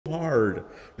hard.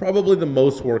 Probably the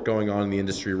most work going on in the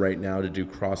industry right now to do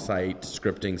cross-site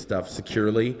scripting stuff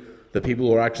securely. The people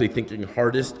who are actually thinking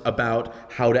hardest about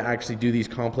how to actually do these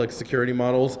complex security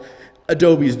models,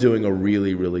 Adobe's doing a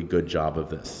really, really good job of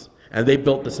this. And they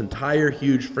built this entire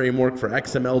huge framework for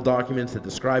XML documents that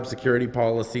describe security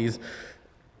policies.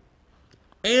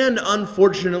 And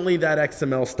unfortunately, that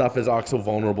XML stuff is also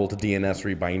vulnerable to DNS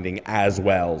rebinding as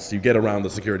well. So you get around the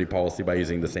security policy by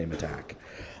using the same attack.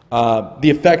 The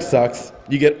effect sucks.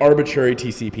 You get arbitrary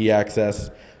TCP access.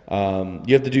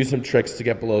 You have to do some tricks to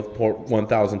get below port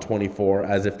 1024,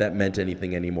 as if that meant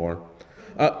anything anymore.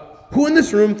 Who in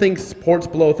this room thinks ports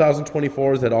below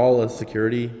 1024 is at all a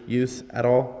security use at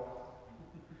all?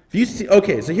 If you see,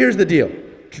 okay, so here's the deal.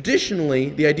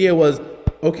 Traditionally, the idea was,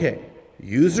 okay,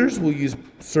 users will use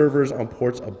servers on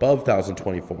ports above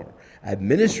 1024,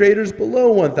 administrators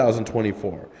below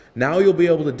 1024. Now you'll be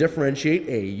able to differentiate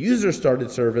a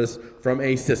user-started service from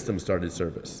a system-started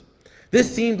service.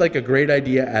 This seemed like a great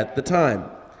idea at the time.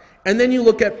 And then you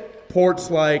look at ports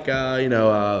like,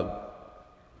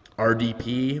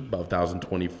 RDP above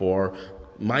 1024,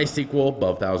 MySQL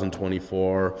above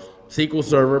 1024, SQL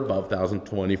Server above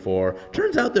 1024.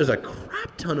 Turns out there's a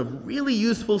crap ton of really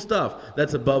useful stuff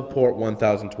that's above port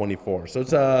 1024. So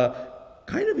it's a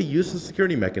kind of a useless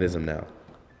security mechanism now.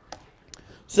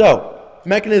 So,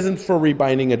 mechanisms for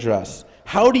rebinding address.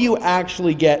 How do you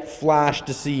actually get Flash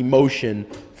to see motion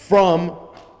from,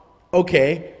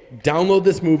 okay, download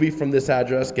this movie from this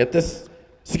address, get this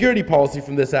security policy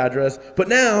from this address, but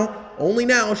now, only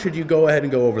now should you go ahead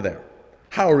and go over there.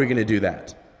 How are we going to do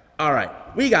that? All right,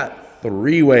 we got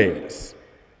 3 ways.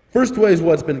 First way is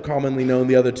what's been commonly known.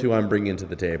 The other 2 I'm bringing to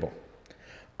the table.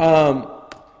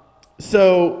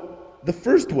 So the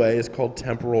first way is called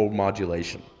temporal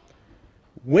modulation.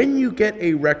 When you get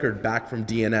a record back from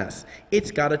DNS,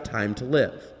 it's got a time to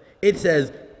live. It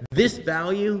says, this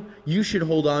value you should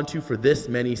hold on to for this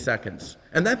many seconds.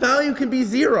 And that value can be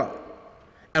 0.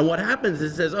 And what happens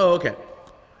is it says, oh, okay.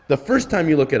 The first time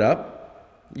you look it up,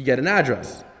 you get an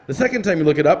address. The second time you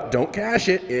look it up, don't cache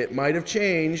it. It might have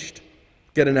changed.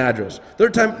 Get an address.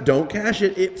 Third time, don't cache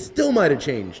it. It still might have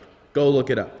changed. Go look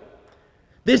it up.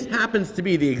 This happens to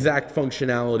be the exact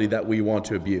functionality that we want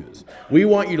to abuse. We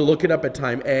want you to look it up at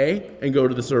time A and go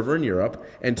to the server in Europe,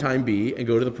 and time B and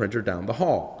go to the printer down the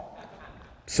hall.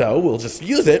 So we'll just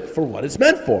use it for what it's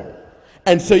meant for.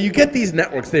 And so you get these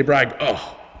networks, they brag,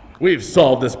 oh, we've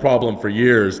solved this problem for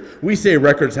years. We say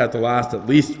records have to last at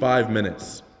least 5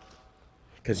 minutes.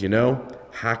 Because you know,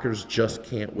 hackers just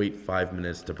can't wait 5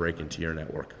 minutes to break into your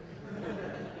network.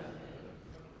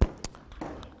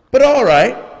 But all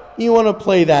right, you want to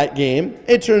play that game.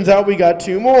 It turns out we got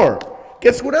 2 more.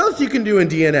 Guess what else you can do in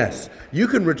DNS? You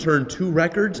can return 2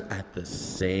 records at the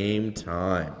same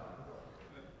time.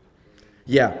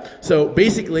 Yeah, so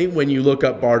basically when you look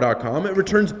up bar.com, it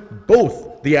returns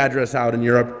both the address out in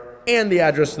Europe and the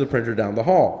address to the printer down the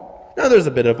hall. Now there's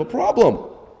a bit of a problem.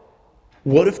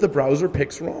 What if the browser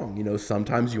picks wrong? You know,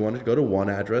 sometimes you want it to go to one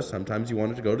address, sometimes you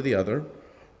want it to go to the other.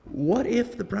 What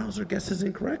if the browser guesses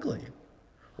incorrectly?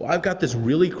 Well, I've got this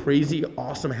really crazy,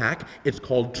 awesome hack. It's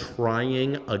called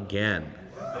trying again.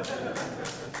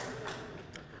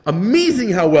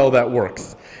 Amazing how well that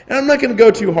works. And I'm not going to go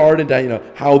too hard into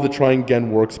how the trying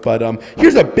again works, but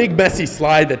here's a big messy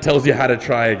slide that tells you how to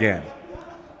try again.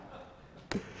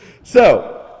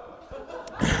 So,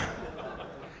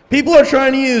 people are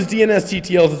trying to use DNS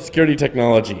TTLs as security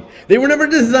technology. They were never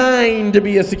designed to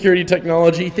be a security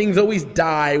technology. Things always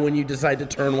die when you decide to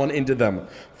turn one into them.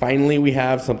 Finally, we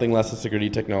have something less a security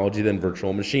technology than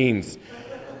virtual machines.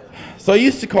 So I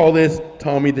used to call this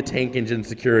Tommy the Tank Engine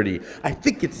security. I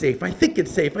think it's safe, I think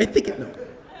it's safe, I think it... No.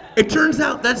 It turns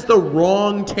out that's the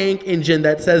wrong tank engine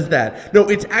that says that. No,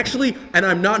 it's actually, and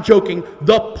I'm not joking,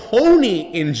 the pony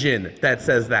engine that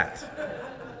says that.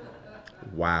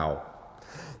 Wow.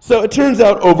 So it turns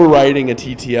out overriding a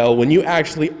TTL when you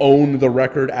actually own the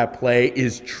record at play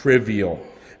is trivial.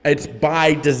 It's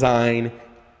by design.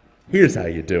 Here's how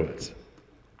you do it.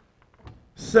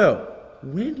 So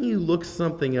when you look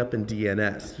something up in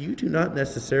DNS, you do not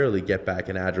necessarily get back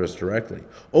an address directly.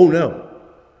 Oh no.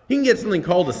 You can get something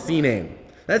called a CNAME.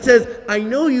 That says, I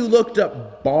know you looked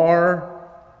up bar,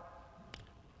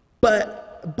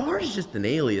 but bar is just an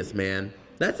alias, man.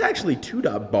 That's actually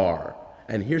 2.bar.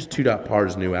 And here's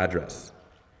 2.bar's new address.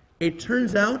 It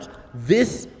turns out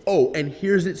this, and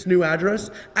here's its new address,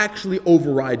 actually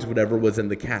overrides whatever was in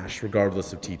the cache,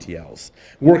 regardless of TTLs.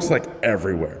 Works like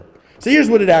everywhere. So here's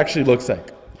what it actually looks like.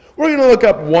 We're going to look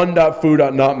up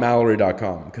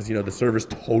one.foo.notmallory.com because, the server's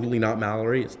totally not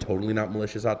Mallory. It's totally not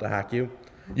malicious out to hack you.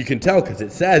 You can tell because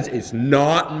it says it's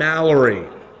not Mallory.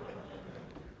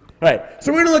 Right,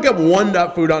 so we're going to look up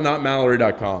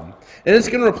 1.foo.notmallory.com. And it's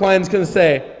going to reply and it's going to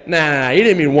say, nah, you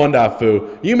didn't mean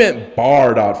 1.foo. You meant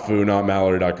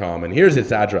bar.foo.notmallory.com. And here's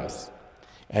its address.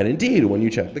 And indeed, when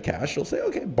you check the cache, you'll say,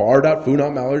 okay,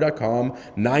 bar.foo.notmallory.com.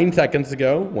 9 seconds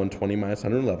ago, 120 minus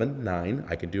 111, 9.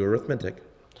 I can do arithmetic.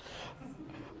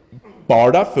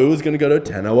 Bar.foo is going to go to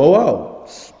 10.000.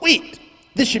 Sweet.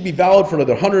 This should be valid for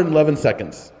another 111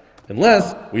 seconds.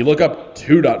 Unless we look up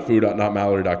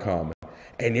 2.foo.notmallory.com.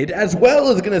 And it as well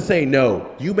is going to say,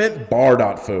 no, you meant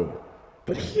bar.foo.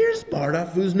 But here's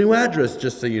bar.foo's new address,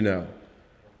 just so you know.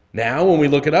 Now, when we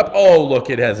look it up, oh, look,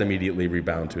 it has immediately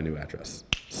rebound to a new address.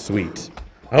 Sweet.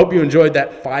 I hope you enjoyed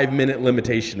that 5-minute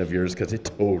limitation of yours, because it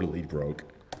totally broke.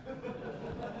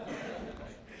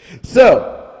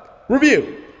 So,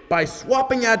 review. By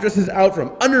swapping addresses out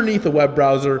from underneath a web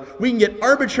browser, we can get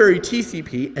arbitrary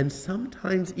TCP and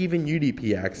sometimes even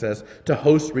UDP access to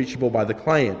hosts reachable by the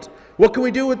client. What can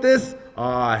we do with this?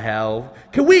 Aw, hell.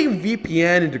 Can we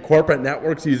VPN into corporate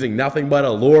networks using nothing but a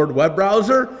Lord web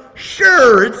browser?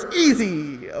 Sure, it's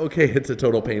easy. Okay, it's a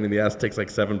total pain in the ass. It takes like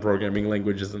 7 programming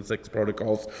languages and 6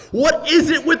 protocols. What is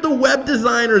it with the web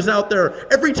designers out there?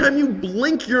 Every time you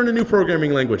blink, you're in a new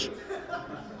programming language.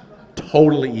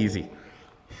 Totally easy.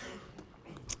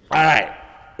 All right,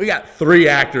 we got 3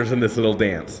 actors in this little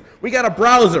dance. We got a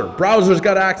browser. Browser's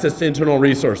got access to internal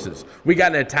resources. We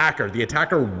got an attacker. The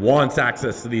attacker wants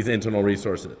access to these internal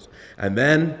resources. And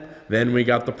then we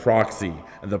got the proxy.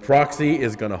 And the proxy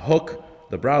is going to hook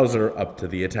the browser up to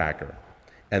the attacker.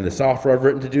 And the software I've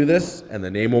written to do this, and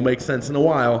the name will make sense in a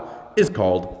while, is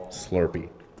called Slurpee.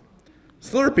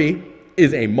 Slurpee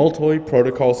is a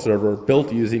multi-protocol server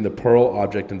built using the Perl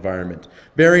object environment.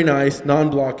 Very nice,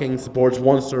 non-blocking, supports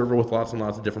one server with lots and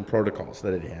lots of different protocols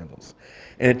that it handles.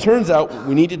 And it turns out what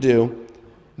we need to do,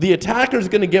 the attacker is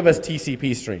going to give us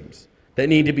TCP streams that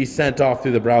need to be sent off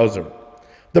through the browser.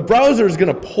 The browser is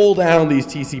going to pull down these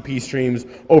TCP streams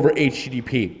over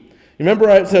HTTP.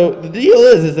 Remember, so the deal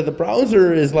is that the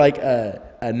browser is like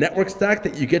a network stack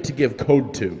that you get to give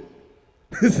code to.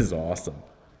 This is awesome.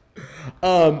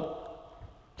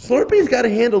 Slurpee's got to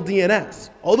handle DNS.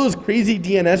 All those crazy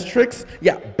DNS tricks,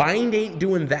 yeah, Bind ain't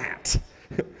doing that.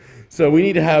 So we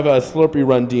need to have a Slurpee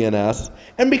run DNS.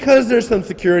 And because there's some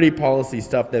security policy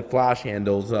stuff that Flash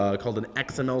handles called an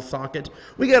XML socket,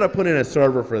 we got to put in a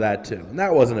server for that too. And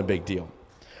that wasn't a big deal.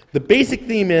 The basic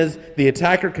theme is the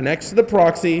attacker connects to the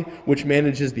proxy, which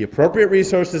manages the appropriate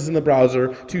resources in the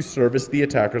browser to service the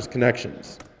attacker's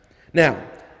connections. Now,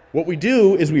 what we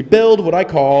do is we build what I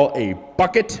call a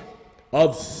bucket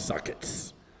of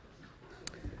sockets.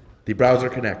 The browser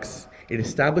connects. It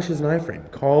establishes an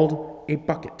iframe called a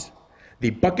bucket. The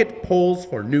bucket polls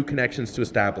for new connections to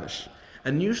establish.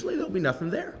 And usually there'll be nothing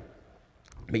there.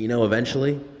 But you know,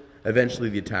 eventually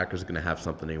the attacker's going to have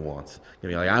something he wants.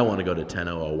 He'll be like, I want to go to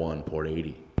 10.0.1 port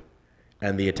 80.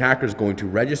 And the attacker's going to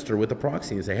register with the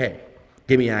proxy and say, hey,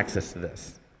 give me access to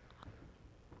this.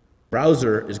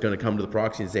 Browser is going to come to the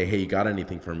proxy and say, hey, you got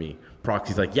anything for me?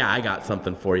 Proxy's like, yeah, I got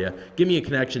something for you. Give me a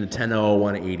connection to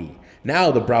 10.0.180.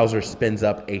 Now the browser spins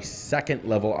up a second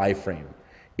level iframe.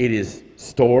 It is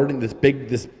stored in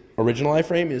this original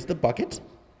iframe is the bucket.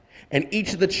 And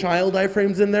each of the child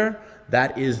iframes in there,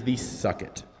 that is the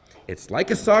socket. It's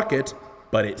like a socket,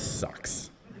 but it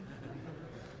sucks.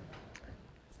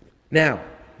 Now,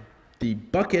 the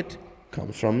bucket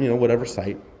comes from, whatever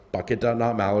site,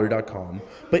 bucket.notmallory.com,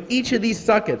 but each of these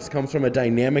sockets comes from a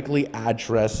dynamically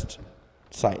addressed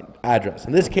site address.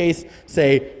 In this case,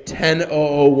 say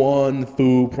 10.0.1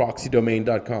 foo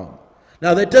proxydomain.com.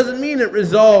 Now that doesn't mean it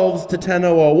resolves to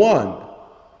 10.0.1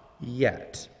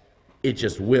 yet. It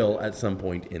just will at some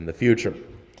point in the future.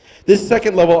 This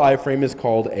second level iframe is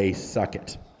called a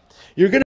socket. You're going to